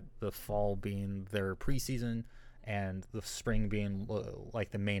looking at the fall being their preseason and the spring being like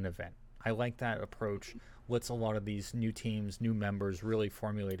the main event. I like that approach. Lets a lot of these new teams, new members really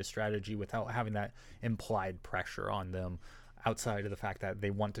formulate a strategy without having that implied pressure on them, outside of the fact that they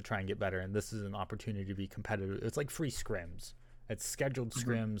want to try and get better. And this is an opportunity to be competitive. It's like free scrims. It's scheduled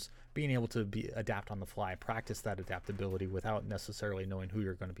scrims, being able to adapt on the fly, practice that adaptability without necessarily knowing who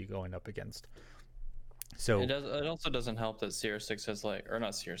you're going to be going up against. So it also doesn't help that CR6 has or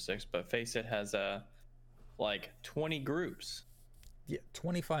not CR6, but FACEIT has 20 groups. Yeah,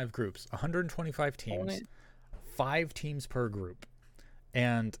 25 groups, 125 teams, 5 teams per group.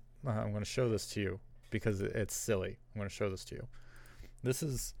 And I'm going to show this to you because it's silly. I'm going to show this to you. This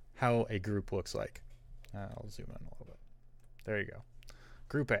is how a group looks like. I'll zoom in a little bit. There you go.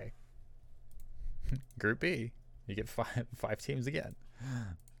 Group A. Group B. You get five teams again.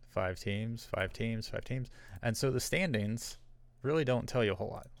 5 teams. And so the standings really don't tell you a whole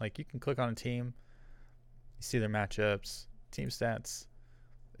lot. Like, you can click on a team, you see their matchups, team stats.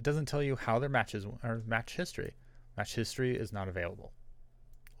 It doesn't tell you how their matches or match history. Match history is not available.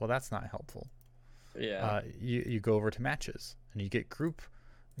 Well, that's not helpful. Yeah. You go over to matches and you get group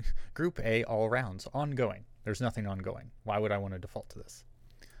A all rounds ongoing. There's nothing ongoing. Why would I want to default to this?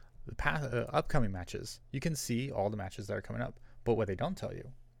 The upcoming matches, you can see all the matches that are coming up. But what they don't tell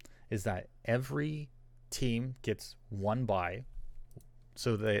you is that every team gets one bye.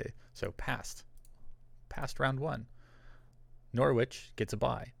 So past round 1, Norwich gets a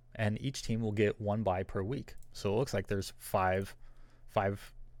bye, and each team will get one bye per week. So it looks like there's five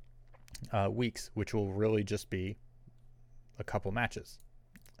weeks, which will really just be a couple matches.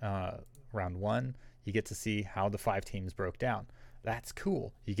 Round 1, you get to see how the 5 teams broke down. That's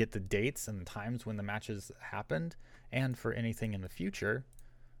cool. You get the dates and the times when the matches happened, and for anything in the future,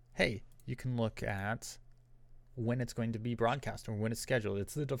 hey, you can look at when it's going to be broadcast or when it's scheduled.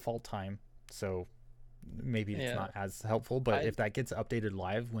 It's the default time, so maybe it's not as helpful, but if that gets updated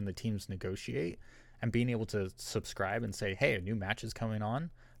live when the teams negotiate, and being able to subscribe and say, hey, a new match is coming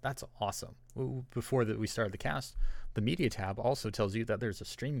on, that's awesome. Before we started the cast, the media tab also tells you that there's a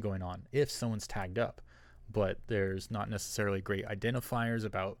stream going on if someone's tagged up, but there's not necessarily great identifiers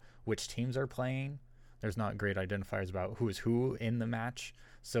about which teams are playing. There's not great identifiers about who is who in the match,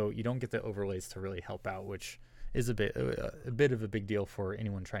 so you don't get the overlays to really help out, which is a bit of a big deal for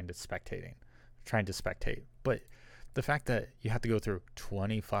anyone trying to spectate. But the fact that you have to go through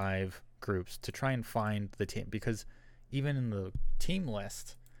 25 groups to try and find the team, because even in the team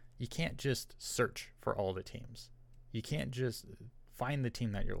list, you can't just search for all the teams. You can't just find the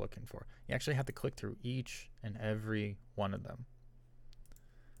team that you're looking for. You actually have to click through each and every one of them.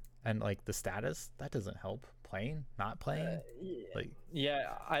 And like the status, that doesn't help. Playing, not playing.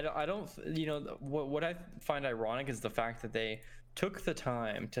 I don't. What I find ironic is the fact that they took the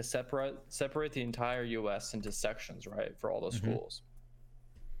time to separate the entire U.S. into sections, right, for all those schools.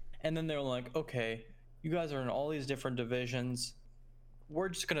 And then they're like, okay, you guys are in all these different divisions. We're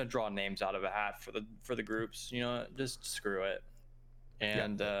just gonna draw names out of a hat for the groups. Just screw it.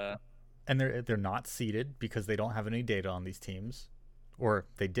 And they're not seeded because they don't have any data on these teams, or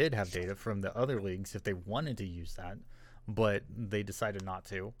they did have data from the other leagues if they wanted to use that, but they decided not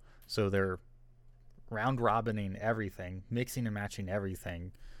to. So they're round robining everything, mixing and matching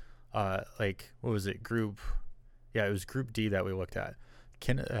everything. What was it? It was Group D that we looked at.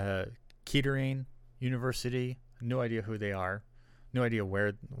 Kettering University, no idea who they are, no idea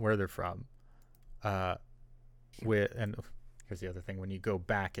where they're from. And here's the other thing: when you go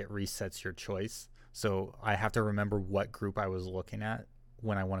back, it resets your choice. So I have to remember what group I was looking at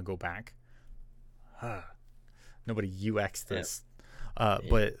when I want to go back. Nobody UX Yeah. this.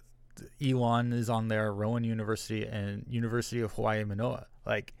 But Elon is on there, Rowan University, and University of Hawaii Manoa.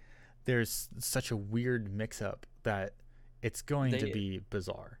 Like, there's such a weird mix-up that it's going to be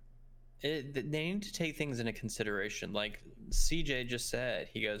bizarre. They need to take things into consideration. Like CJ just said,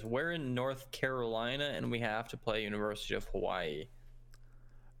 he goes, "We're in North Carolina, and we have to play University of Hawaii."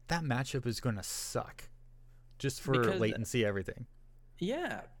 That matchup is going to suck, just for Because latency, everything.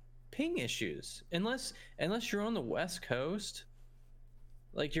 yeah, ping issues. Unless you're on the West Coast,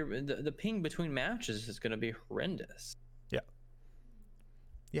 like the ping between matches is going to be horrendous.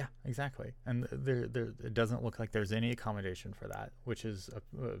 Yeah, exactly. And there it doesn't look like there's any accommodation for that, which is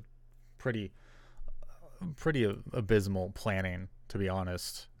a pretty abysmal planning, to be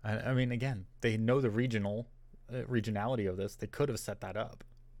honest. I mean, again, they know the regionality of this. They could have set that up.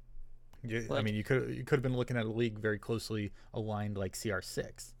 I mean, you could have been looking at a league very closely aligned like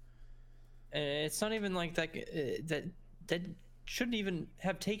CR6. It's not even like that. That shouldn't even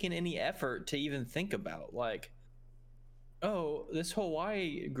have taken any effort to even think about. Like, oh, this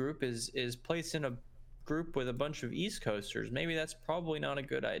Hawaii group is placed in a group with a bunch of East Coasters. Maybe that's probably not a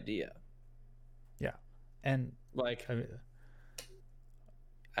good idea. Yeah, and like,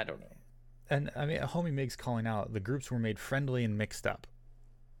 I don't know. And I mean, Homie Mig's calling out the groups were made friendly and mixed up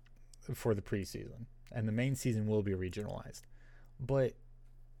for the preseason, and the main season will be regionalized. But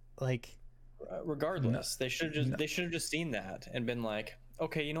like, regardless, they should have just seen that and been like,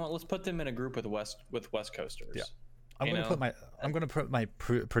 okay, you know what? Let's put them in a group with West Coasters. Yeah. I'm gonna put my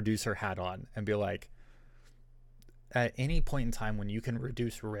producer hat on and be like, at any point in time when you can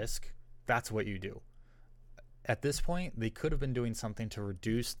reduce risk, that's what you do. At this point, they could have been doing something to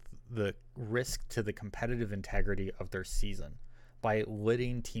reduce the risk to the competitive integrity of their season by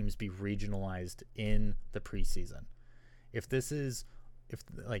letting teams be regionalized in the preseason. If this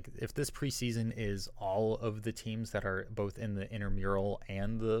preseason is all of the teams that are both in the intramural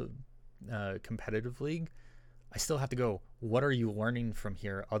and the competitive league, I still have to go, what are you learning from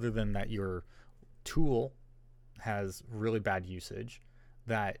here other than that your tool has really bad usage,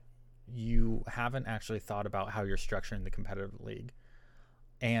 that you haven't actually thought about how you're structuring the competitive league,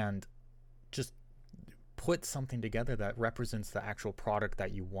 and just put something together that represents the actual product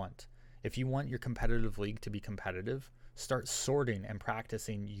that you want. If you want your competitive league to be competitive, start sorting and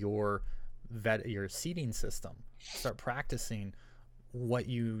practicing your seeding system. Start practicing what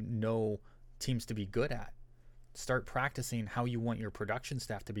you know teams to be good at. Start practicing how you want your production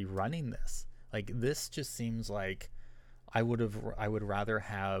staff to be running this. Like, this just seems like I would rather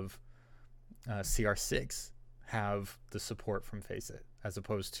have CR6 have the support from FACEIT as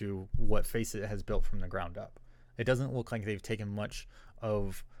opposed to what FACEIT has built from the ground up. It doesn't look like they've taken much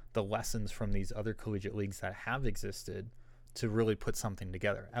of the lessons from these other collegiate leagues that have existed to really put something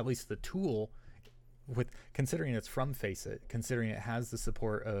together. At least the tool, with considering it's from FACEIT, considering it has the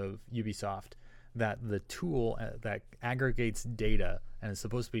support of Ubisoft, that the tool that aggregates data and is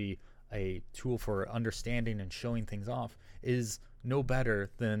supposed to be a tool for understanding and showing things off is no better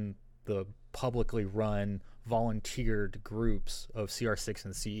than the publicly run volunteered groups of CR6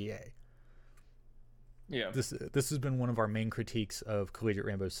 and CEA. Yeah, this has been one of our main critiques of Collegiate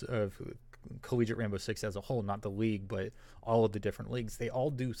Rainbow Six as a whole, not the league, but all of the different leagues. They all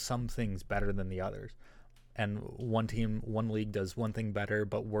do some things better than the others, and one league does one thing better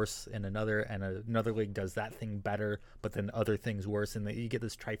but worse in another, and another league does that thing better but then other things worse, and you get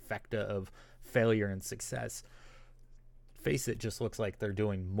this trifecta of failure and success. FACEIT just looks like they're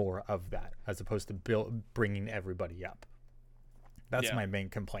doing more of that as opposed to bringing everybody up. That's my main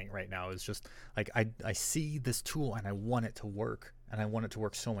complaint right now, is just like I see this tool and I want it to work, and I want it to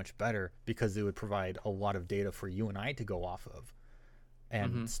work so much better because it would provide a lot of data for you and I to go off of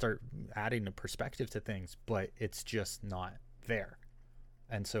and start adding a perspective to things, but it's just not there.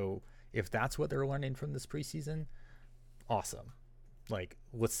 And so if that's what they're learning from this preseason, awesome. Like,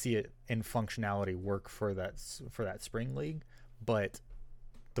 let's see it in functionality work for that spring league. But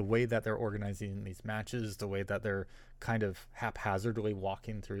the way that they're organizing these matches, the way that they're kind of haphazardly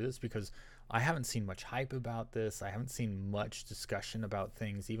walking through this, because I haven't seen much hype about this. I haven't seen much discussion about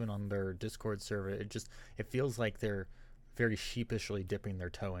things, even on their Discord server. It feels like they're very sheepishly dipping their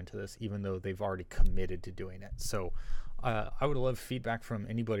toe into this, even though they've already committed to doing it. So I would love feedback from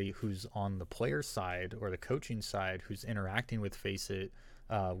anybody who's on the player side or the coaching side who's interacting with FACEIT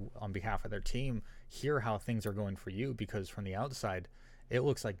on behalf of their team. Hear how things are going for you, because from the outside, it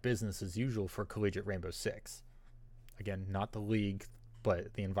looks like business as usual for Collegiate Rainbow Six. Again, not the league,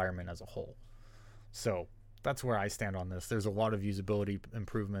 but the environment as a whole. So that's where I stand on this. There's a lot of usability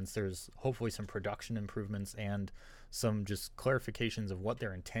improvements. There's hopefully some production improvements and some just clarifications of what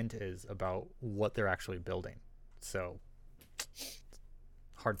their intent is about what they're actually building. So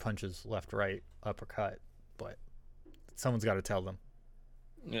hard punches, left, right, uppercut, but someone's got to tell them.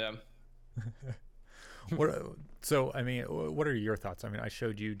 Yeah. So I mean, what are your thoughts? I mean, I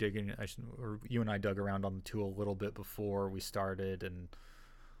showed you digging, or you and I dug around on the tool a little bit before we started, and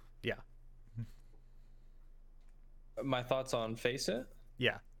yeah. My thoughts on Faceit?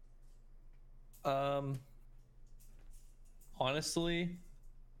 Yeah. Honestly,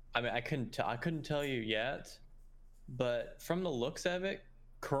 I mean, I couldn't tell you yet, but from the looks of it,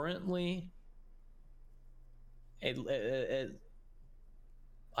 currently, it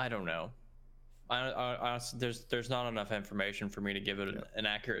I don't know. I honestly, there's not enough information for me to give it an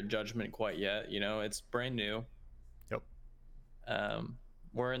accurate judgment quite yet. You know, it's brand new. Yep.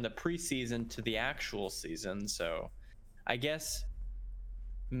 We're in the preseason to the actual season, so I guess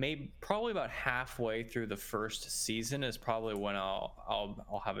probably about halfway through the first season is probably when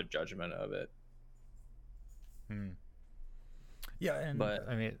I'll have a judgment of it. Yeah, and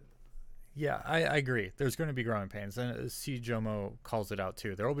I mean, yeah, I agree. There's going to be growing pains, and CJOMO calls it out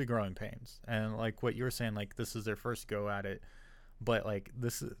too. There will be growing pains, and like what you were saying, like this is their first go at it, but like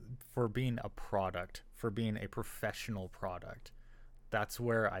this is for being a product, for being a professional product. That's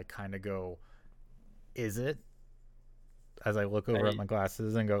where I kind of go, is it? As I look over at my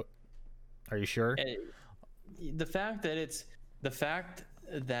glasses and go, are you sure? The fact that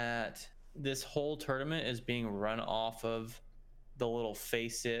this whole tournament is being run off of the little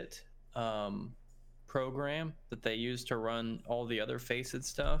Faceit program that they use to run all the other Faceit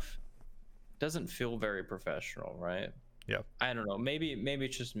stuff doesn't feel very professional, right? Yeah. I don't know. Maybe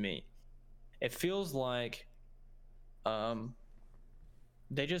it's just me. It feels like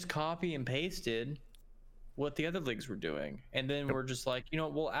they just copy and pasted what the other leagues were doing, and then we're just like, you know,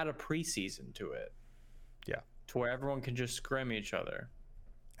 we'll add a preseason to it. Yeah. To where everyone can just scrim each other.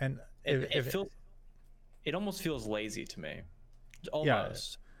 And it almost feels lazy to me.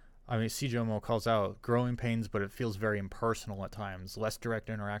 Almost. Yeah. I mean, CJOMO calls out growing pains, but it feels very impersonal at times. Less direct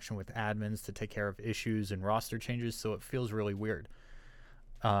interaction with admins to take care of issues and roster changes, so it feels really weird.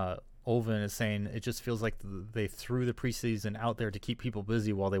 Olvin is saying it just feels like they threw the preseason out there to keep people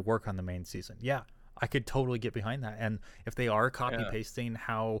busy while they work on the main season. Yeah, I could totally get behind that. And if they are copy pasting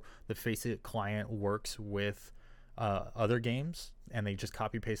how the Faceit client works with other games, and they just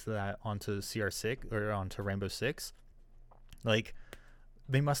copy paste that onto CR6 or onto Rainbow Six, like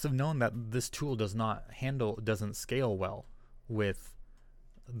they must have known that this tool doesn't scale well with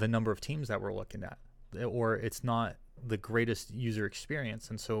the number of teams that we're looking at, or it's not the greatest user experience,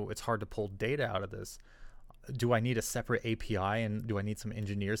 and so it's hard to pull data out of this. Do I need a separate API, and do I need some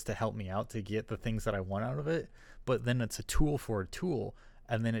engineers to help me out to get the things that I want out of it? But then it's a tool for a tool,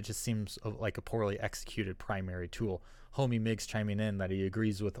 and then it just seems like a poorly executed primary tool. Homie Migs chiming in that he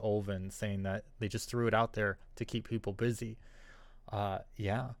agrees with Olvin, saying that they just threw it out there to keep people busy.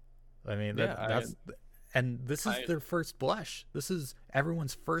 Yeah, I mean and this is their first blush. This is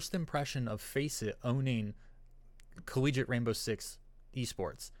everyone's first impression of Faceit owning collegiate Rainbow Six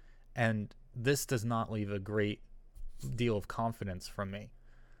esports, and this does not leave a great deal of confidence from me.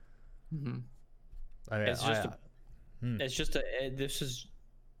 Mm-hmm. I mean,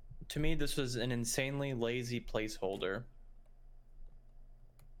 to me, this was an insanely lazy placeholder.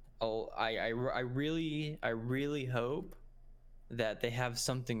 I really hope that they have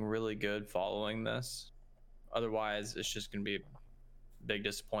something really good following this. Otherwise, it's just going to be a big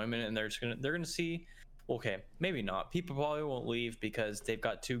disappointment, and they're going to see. Okay, maybe not. People probably won't leave because they've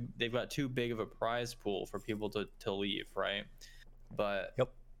got too big of a prize pool for people to leave, right? But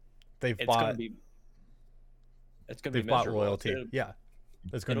they've bought loyalty. It's going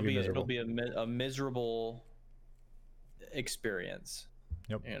to be miserable. It'll be a miserable experience.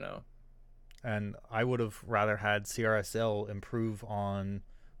 Yep. You know. And I would have rather had CRSL improve on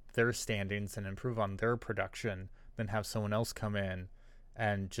their standings and improve on their production than have someone else come in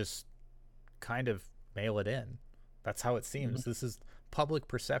and just kind of mail it in. That's how it seems. This is public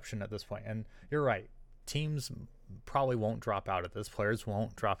perception at this point. And you're right. Teams probably won't drop out of this. Players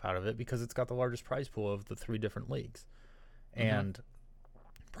won't drop out of it because it's got the largest prize pool of the 3 different leagues. And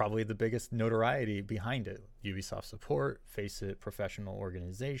probably the biggest notoriety behind it. Ubisoft support, Faceit professional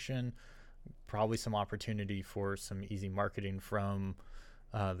organization, probably some opportunity for some easy marketing from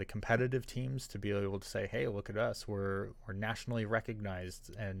the competitive teams to be able to say, hey, look at us. We're nationally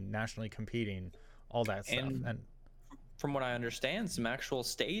recognized and nationally competing. All that stuff. And from what I understand, some actual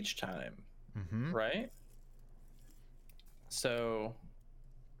stage time, right? So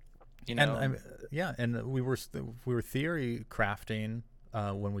You And know, yeah, and we were theory crafting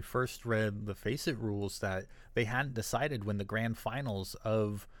when we first read the Face It rules that they hadn't decided when the grand finals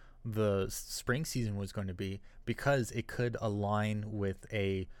of the spring season was going to be, because it could align with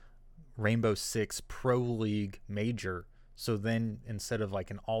a Rainbow Six Pro League major. So then instead of like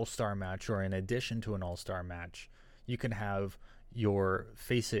an all-star match or in addition to an all-star match, you can have your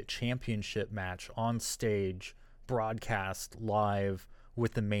Face It championship match on stage, broadcast live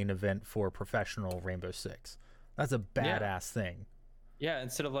with the main event for professional Rainbow Six. That's a yeah, badass thing. yeah.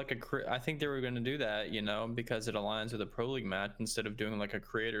 Instead of like I think they were going to do that, you know, because it aligns with a pro league match. Instead of doing like a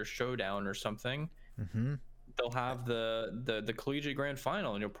creator showdown or something, Hmm. they'll have the collegiate grand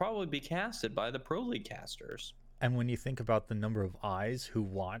final, and you'll probably be casted by the pro league casters. And when you think about the number of eyes who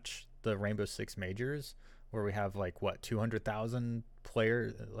watch the Rainbow Six majors, where we have like what 200,000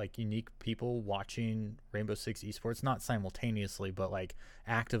 player like unique people watching Rainbow Six esports, not simultaneously but like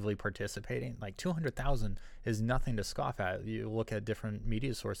actively participating, like 200,000 is nothing to scoff at. You look at different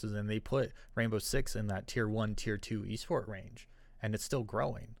media sources and they put Rainbow Six in that tier 1 tier 2 esport range, and it's still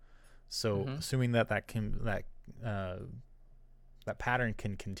growing. So Mm-hmm. assuming uh, that pattern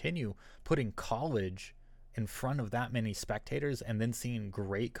can continue, putting college in front of that many spectators and then seeing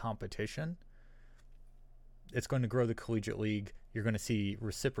great competition, it's going to grow the collegiate league. You're going to see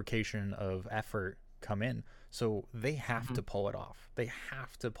reciprocation of effort come in. So they have Mm-hmm. to pull it off. They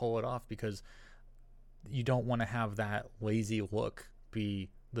have to pull it off, because you don't want to have that lazy look be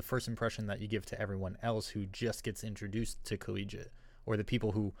the first impression that you give to everyone else who just gets introduced to collegiate, or the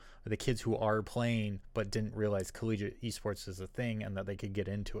people who, or the kids who are playing but didn't realize collegiate esports is a thing and that they could get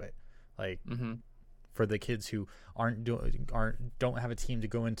into it. Like, Mm-hmm. for the kids who don't have a team to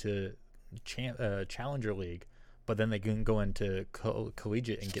go into Challenger League, but then they can go into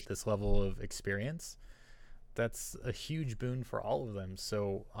collegiate and get this level of experience. That's a huge boon for all of them.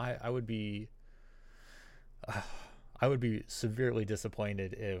 So I would be I would be severely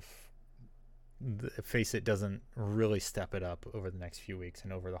disappointed if Face It doesn't really step it up over the next few weeks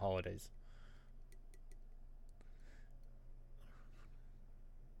and over the holidays.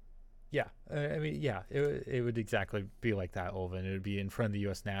 Yeah, I mean, yeah, it would exactly be like that, Olvin. It would be in front of the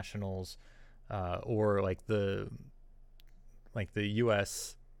U.S. Nationals, or like the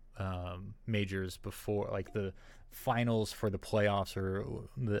U.S. Majors before, like the finals for the playoffs or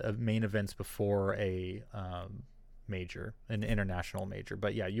the main events before a major, an international major.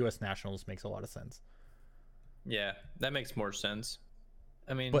 But yeah, U.S. Nationals makes a lot of sense. Yeah, that makes more sense.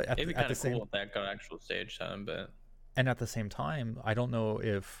 I mean, But it'd be at kind the of cool same if that got actual stage time, but and at the same time, I don't know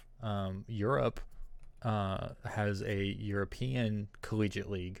if Europe has a European collegiate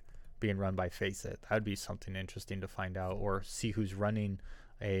league being run by Face It. That'd be something interesting to find out, or see who's running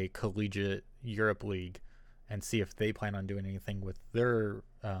a collegiate Europe league and see if they plan on doing anything with their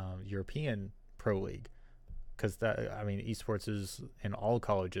European pro league. Because that, I mean, esports is in all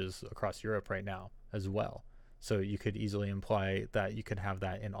colleges across Europe right now as well. So you could easily imply that you could have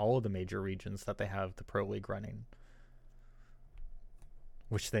that in all of the major regions that they have the pro league running,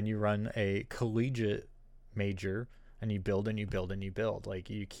 which then you run a collegiate major and you build and you build and you build. Like,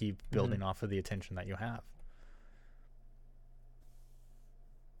 you keep mm-hmm. building off of the attention that you have.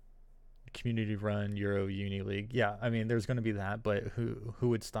 Community run Euro Uni League. Yeah, I mean, there's going to be that, but who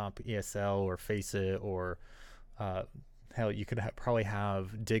would stop ESL or Face It, or hell, you could probably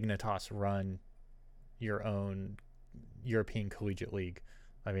have Dignitas run your own European collegiate league.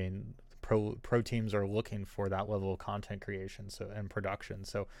 I mean, pro teams are looking for that level of content creation and production,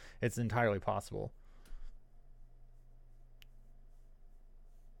 so it's entirely possible.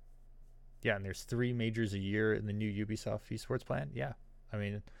 Yeah, and there's 3 majors a year in the new Ubisoft esports plan. Yeah, I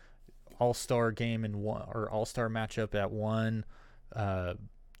mean, all-star game in one, or all-star matchup at one, uh,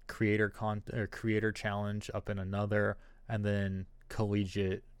 creator challenge up in another, and then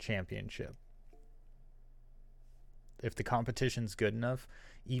collegiate championship. If the competition's good enough,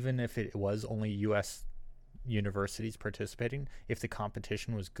 even if it was only U.S. universities participating, if the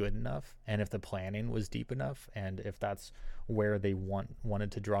competition was good enough and if the planning was deep enough, and if that's where they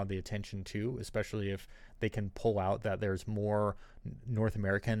wanted to draw the attention to, especially if they can pull out that there's more North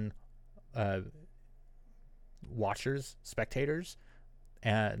American watchers, spectators,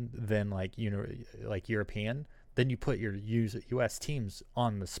 and then like like European, then you put your US teams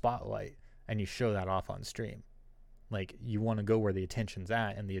on the spotlight and you show that off on stream. Like, you want to go where the attention's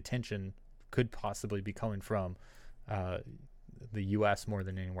at, and the attention could possibly be coming from the US more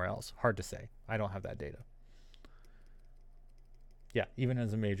than anywhere else. Hard to say. I don't have that data. Yeah, even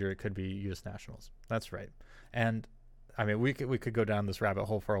as a major, it could be US Nationals. That's right. And I mean, we could go down this rabbit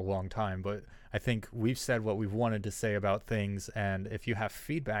hole for a long time, but I think we've said what we've wanted to say about things. And if you have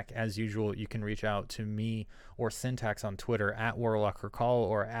feedback, as usual, you can reach out to me or Syntax on Twitter at Warlock Recall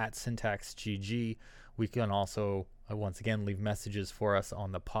or at SyntaxGG. We can also, once again, leave messages for us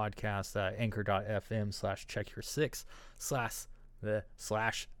on the podcast at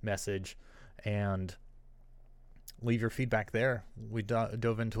anchor.fm/checkyour6/message and leave your feedback there. We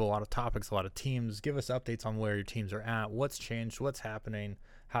dove into a lot of topics, a lot of teams. Give us updates on where your teams are at, what's changed, what's happening,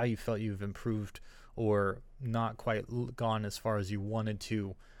 how you felt you've improved or not quite gone as far as you wanted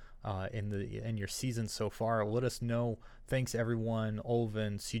to in your season so far. Let us know. Thanks everyone.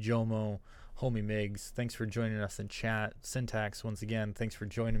 Olvin, Sijomo, Homie Migs, thanks for joining us in chat. Syntax, once again, thanks for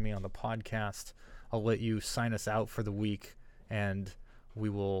joining me on the podcast. I'll let you sign us out for the week, and we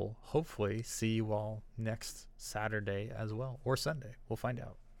will hopefully see you all next Saturday as well, or Sunday. We'll find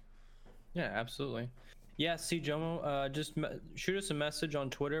out. Yeah, absolutely. Yeah, see, Jomo, just shoot us a message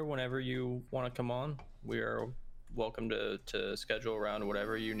on Twitter whenever you want to come on. We are welcome to schedule around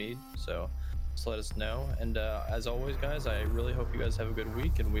whatever you need. So just let us know. And as always, guys, I really hope you guys have a good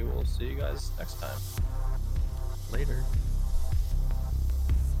week, and we will see you guys next time. Later.